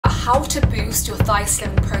how to boost your thigh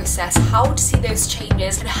slimming process, how to see those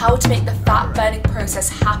changes, and how to make the fat burning process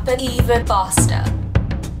happen even faster.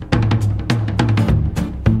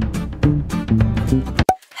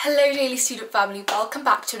 Hello daily student family, welcome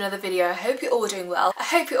back to another video. I hope you're all doing well. I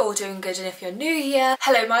hope you're all doing good, and if you're new here,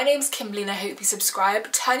 hello, my name's Kimberley and I hope you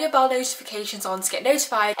subscribe. Turn your bell notifications on to get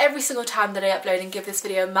notified every single time that I upload, and give this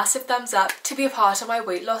video a massive thumbs up to be a part of my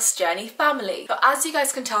weight loss journey family. But as you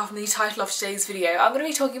guys can tell from the title of today's video, I'm going to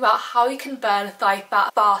be talking about how you can burn thigh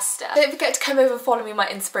fat faster. Don't forget to come over and follow me on my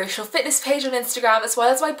inspirational fitness page on Instagram, as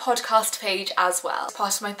well as my podcast page as well. As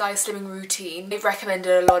part of my thigh slimming routine, they've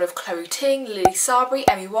recommended a lot of Chloe Ting, Lilly Sabri,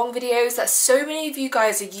 Emi Wong videos that so many of you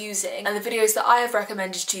guys are using, and the videos that I have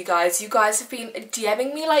recommended to you guys have been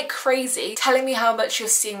DMing me like crazy, telling me how much you're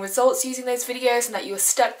seeing results using those videos and that you were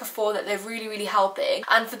stuck before, that they're really helping.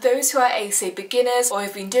 And for those who are say beginners, or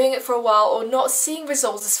have been doing it for a while, or not seeing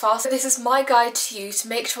results as fast, this is my guide to you to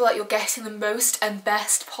make sure that you're getting the most and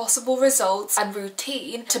best possible results and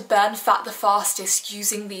routine to burn fat the fastest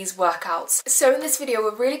using these workouts. So in this video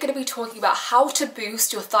we're really going to be talking about how to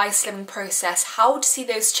boost your thigh slimming process, how to see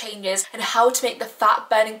those changes, and how to make the fat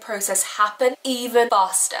burning process happen even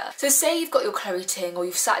faster. So say you've got your Chloe Ting, or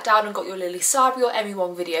you've sat down and got your Lilly Sabri or Emi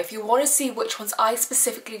Wong video. If you want to see which ones I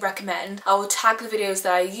specifically recommend, I will tag the videos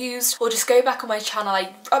that I used, or just go back on my channel.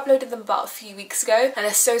 I uploaded them about a few weeks ago, and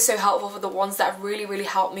they're so helpful for the ones that have really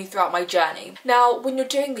helped me throughout my journey. Now when you're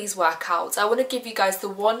doing these workouts, I want to give you guys the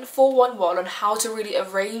 411 on how to really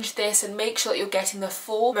arrange this and make sure that you're getting the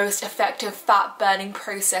full, most effective fat burning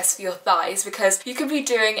process for your thighs, because you can be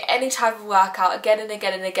doing any type of workout again and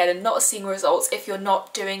again and not seeing results if you're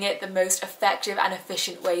not doing it the most effective and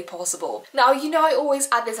efficient way possible. Now, you know, I always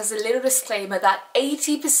add this as a little disclaimer that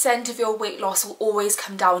 80% of your weight loss will always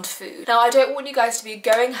come down to food. Now, I don't want you guys to be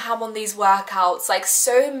going ham on these workouts. Like,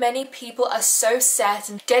 so many people are so set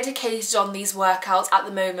and dedicated on these workouts at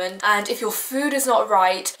the moment, and if your food is not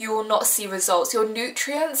right, you will not see results. Your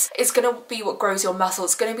nutrients is going to be what grows your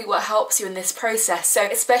muscles. It's going to be what helps you in this process. So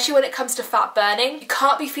especially when it comes to fat burning, you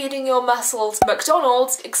can't be feeding your muscles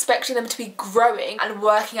McDonald's expecting them to be growing and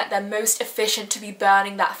working at their most efficient to be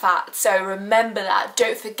burning that fat. So remember that,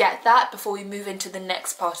 don't forget that before we move into the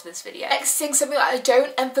next part of this video. Next thing, something that I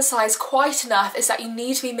don't emphasize quite enough, is that you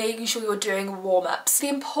need to be making sure you're doing warm-ups. The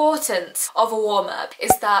importance of a warm-up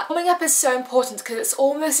is that warming up is so important because it's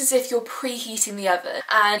almost as if you're preheating the oven,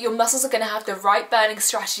 and your muscles are going to have the right burning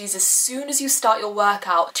strategies as soon as you start your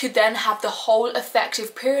workout to then have the whole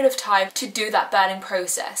effective period of time to do that burning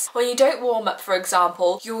process. When you don't warm up, for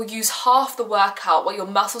example, you'll use half the workout where your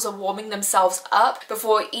muscles are warming themselves up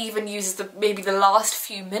before it even uses maybe the last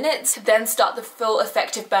few minutes to then start the full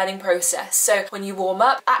effective burning process. So when you warm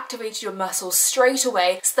up, activate your muscles straight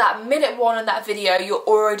away, so that minute 1 in that video you're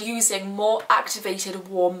already using more activated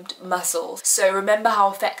warmed muscles. So remember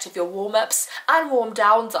how effective your warm-ups and warm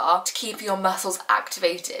downs are to keep your muscles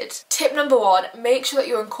activated. Tip number 1, make sure that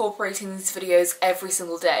you're incorporating these videos every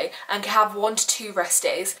single day and have 1 to 2 rest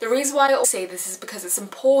days. The reason why I say this is because it's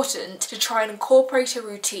important to try and incorporate a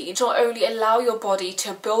routine to not only allow your body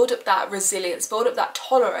to build up that resilience, build up that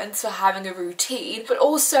tolerance for having a routine, but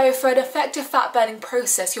also for an effective fat burning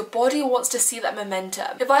process, your body wants to see that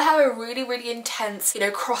momentum. If I have a really intense,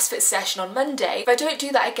 CrossFit session on Monday, if I don't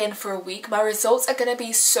do that again for a week, my results are going to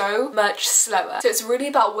be so much slower. So it's really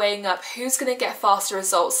about weighing up who's going to get faster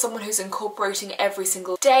results, someone who's incorporating every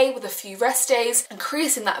single day with a few rest days,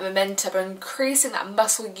 increasing that momentum and increasing that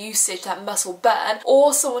muscle usage, that muscle burn,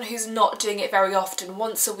 or someone who's not doing it very often,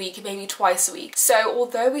 once a week, maybe twice a week. So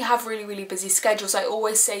although we have really busy schedules, I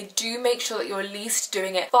always say do make sure that you're at least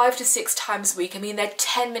doing it 5 to 6 times a week. I mean, they're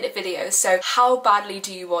 10-minute videos, so how badly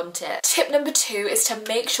do you want it? Tip number 2 is to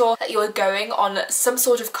make sure that you're going on some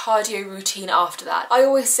sort of cardio routine after that. I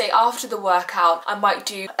always say after the workout I might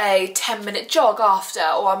do a 10-minute jog after,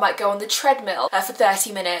 or I might go on the treadmill for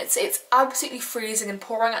 30 minutes. It's absolutely freezing and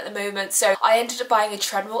pouring at the moment, so I ended up buying a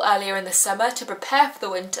treadmill earlier in the summer to prepare for the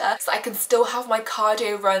winter, so I can still have my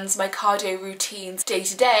cardio runs, my cardio routines day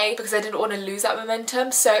to day, because I didn't want to lose that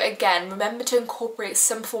momentum. So again, remember to incorporate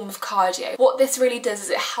some form of cardio. What this really does is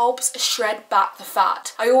it helps shred back the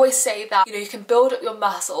fat. I always say that you can build up your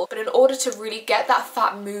muscle, but in order to really get that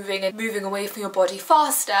fat moving and moving away from your body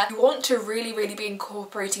faster, you want to really be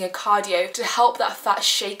incorporating a cardio to help that fat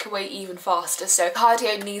shake break away even faster. So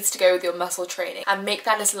cardio needs to go with your muscle training, and make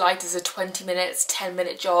that as light as a 20 minutes,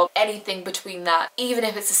 10-minute jog, anything between that, even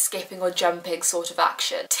if it's a skipping or jumping sort of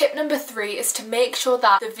action. Tip number 3 is to make sure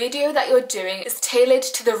that the video that you're doing is tailored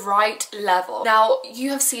to the right level. Now, you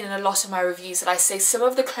have seen in a lot of my reviews that I say some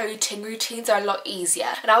of the Chloe Ting routines are a lot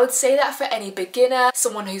easier, and I would say that for any beginner,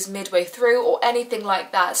 someone who's midway through, or anything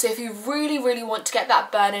like that. So if you really want to get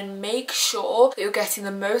that burn in, make sure that you're getting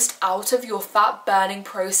the most out of your fat burning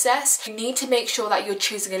process. You need to make sure that you're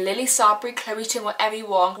choosing a Lilly Sabri, Chloe Ting or Emi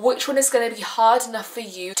Wong, which one is going to be hard enough for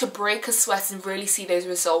you to break a sweat and really see those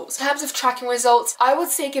results. In terms of tracking results, I would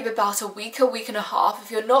say give about a week and a half.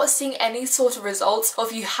 If you're not seeing any sort of results, or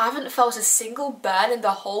if you haven't felt a single burn in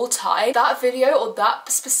the whole time, that video or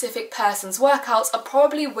that specific person's workouts are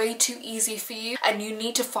probably way too easy for you, and you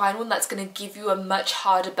need to find one that's going to give you a much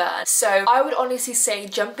harder burn. So I would honestly say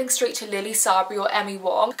jumping straight to Lilly Sabri or Emi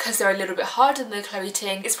Wong, because they're a little bit harder than the Chloe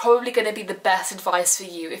Ting, is probably going to be the best advice for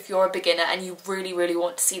you if you're a beginner and you really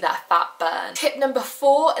want to see that fat burn. Tip number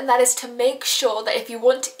 4, and that is to make sure that if you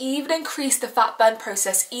want to even increase the fat burn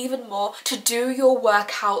process even more, to do your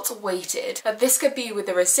workouts weighted. Now this could be with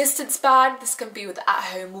a resistance band, this can be with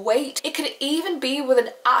at-home weight, it could even be with an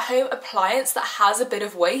at-home appliance that has a bit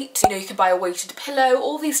of weight. You know, you can buy a weighted pillow,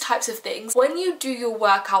 all these types of things. When you do your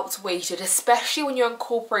workouts weighted, especially when you're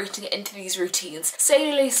incorporating it into these routines,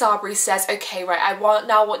 say Lilly Sabri says, okay, right, I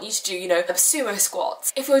now want you to do, you know, sumo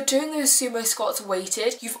squats. If you're doing those sumo squats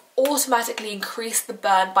weighted, you've automatically increased the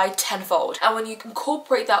burn by tenfold, and when you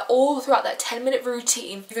incorporate that all throughout that 10-minute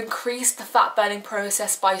routine, you've increased the fat burning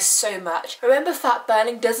process by so much. Remember, fat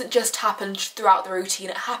burning doesn't just happen throughout the routine,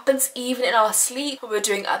 it happens even in our sleep when we're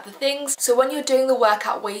doing other things. So when you're doing the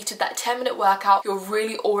workout weighted, that 10-minute workout, you're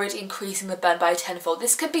really already increasing the burn by tenfold.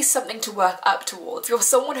 This could be something to work up towards. If you're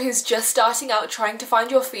someone who's just starting out trying to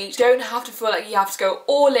find your feet, you don't have to feel like you have to go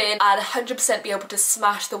all in and 100% be able to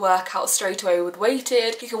smash the workout straight away with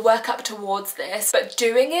weighted. You can work up towards this, but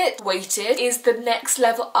doing it weighted is the next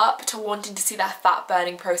level up to wanting to see that fat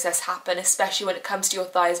burning process happen, especially when it comes to your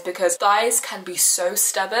thighs, because thighs can be so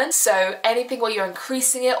stubborn. So anything where you're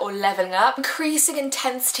increasing it or leveling up, increasing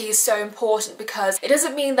intensity is so important, because it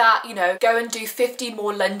doesn't mean that, you know, go and do 50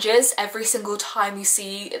 more lunges every single time you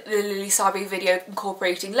see the Lilly Sabri video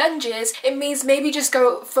incorporating lunges. It means maybe just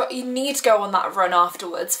you need to go on that run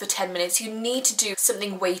afterwards for 10 minutes. You need to do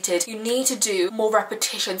something weighted. You need to do more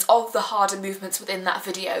repetitions of the harder movements within that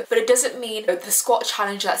video. But it doesn't mean the squat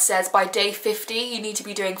challenge that says by day 50 you need to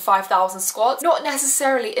be doing 5,000 squats. Not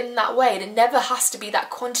necessarily in that way, and it never has to be that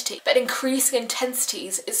quantity, but increasing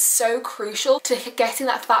intensities is so crucial to getting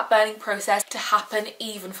that fat burning process to happen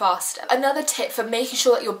even faster. Another tip for making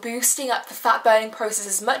sure that you're boosting up the fat burning process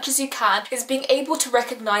as much as you can is being able to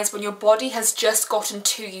recognize when your body has just gotten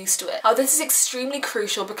too used to it. Now this is extremely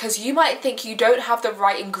crucial, because you might think you don't have the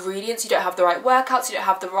right ingredients, you don't have the right workouts, you don't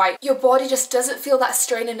have the right, your body just doesn't feel that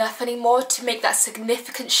strain enough anymore to make that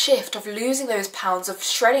significant shift of losing those pounds, of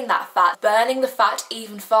shredding that fat, burning the fat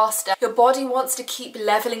even faster. Your body wants to keep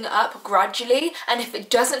leveling up gradually, and if it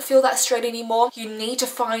doesn't feel that strain anymore, you need to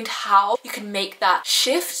find how you can make that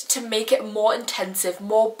shift to make it more intensive,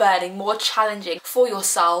 more burning, more challenging for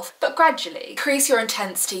yourself, but gradually. Increase your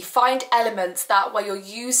intensity, find elements that where you're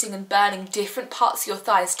using and burning different parts of your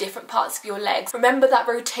thighs, different parts of your legs. Remember that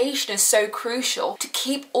rotation is so crucial to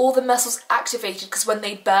keep all the muscles activated, because when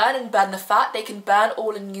they burn and burn the fat, they can burn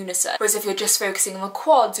all in unison. Whereas if you're just focusing on the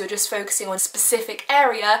quads, you're just focusing on a specific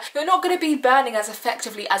area, you're not going to be burning as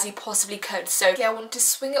effectively as you possibly could. So yeah, I want to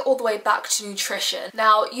swing it all the way back to nutrition.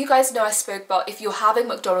 Now, you guys know I spoke about if you're having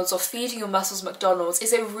McDonald's or feeding your muscles McDonald's,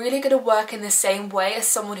 is it really going to work in the same way as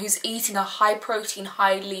someone who's eating a high protein,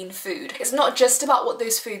 high lean food? It's not just about what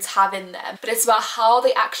those foods have in them, but it's about how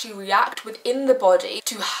they actually react within the body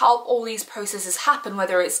to help all these processes happen,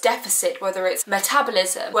 whether it's deficit, whether it's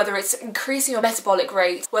metabolism, whether it's increasing your metabolic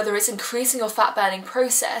rate, whether it's increasing your fat burning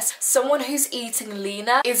process. Someone who's eating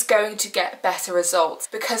leaner is going to get better results,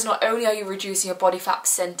 because not only are you reducing your body fat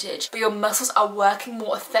percentage, but your muscles are working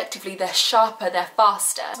more effectively, they're sharper, they're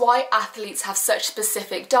faster. That's why athletes have such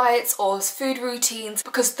specific diets or food routines,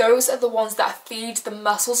 because those are the ones that feed the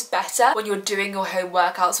muscles better when you're doing your home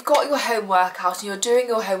workouts. You've got your home workout and you're doing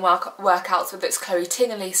your home workouts, whether it's Chloe Ting,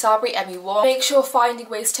 Lilly Sabri, Emi Wong, make sure find finding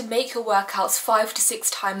ways to make your workouts 5 to 6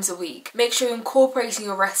 times a week. Make sure you're incorporating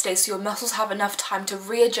your rest days so your muscles have enough time to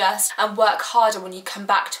readjust and work harder when you come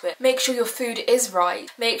back to it. Make sure your food is right.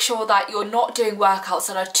 Make sure that you're not doing workouts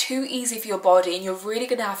that are too easy for your body, and you're really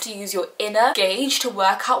going to have to use your inner gauge to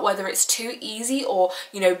work out whether it's too easy or,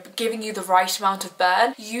 you know, giving you the right amount of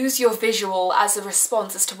burn. Use your visual as a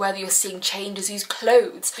response as to whether you're seeing changes. Use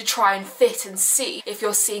clothes to try and fit and see if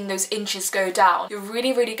you're seeing those inches go down. You're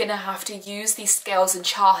really going to have to use these scales and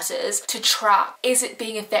charters to track, is it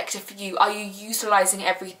being effective for you? Are you utilizing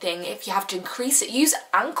everything? If you have to increase it, use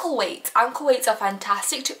ankle weights. Ankle weights are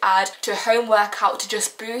fantastic to add to a home workout to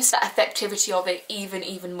just boost the effectivity of it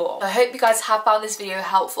even more. I hope you guys have found this video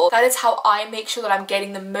helpful. That is how I make sure that I'm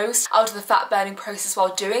getting the most out of the fat burning process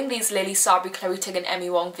while doing these Lilly Sabri, Chloe Ting and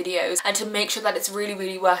Emi Wong videos, and to make sure that it's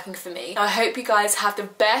really working for me. I hope you guys have the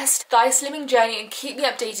best thigh slimming journey and keep me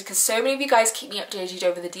updated, because so many of you guys keep me updated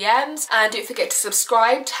over the DMs. And don't forget to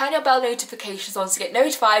subscribe, turn your bell notifications on to get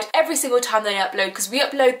notified every single time that I upload, because we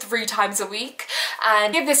upload 3 times a week.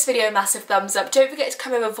 And give this video a massive thumbs up. Don't forget to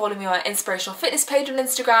come over and follow me on my inspirational fitness page on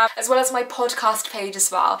Instagram, as well as my podcast page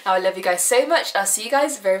as well. Now I love you guys so much. I'll see you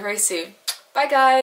guys very soon. Bye guys.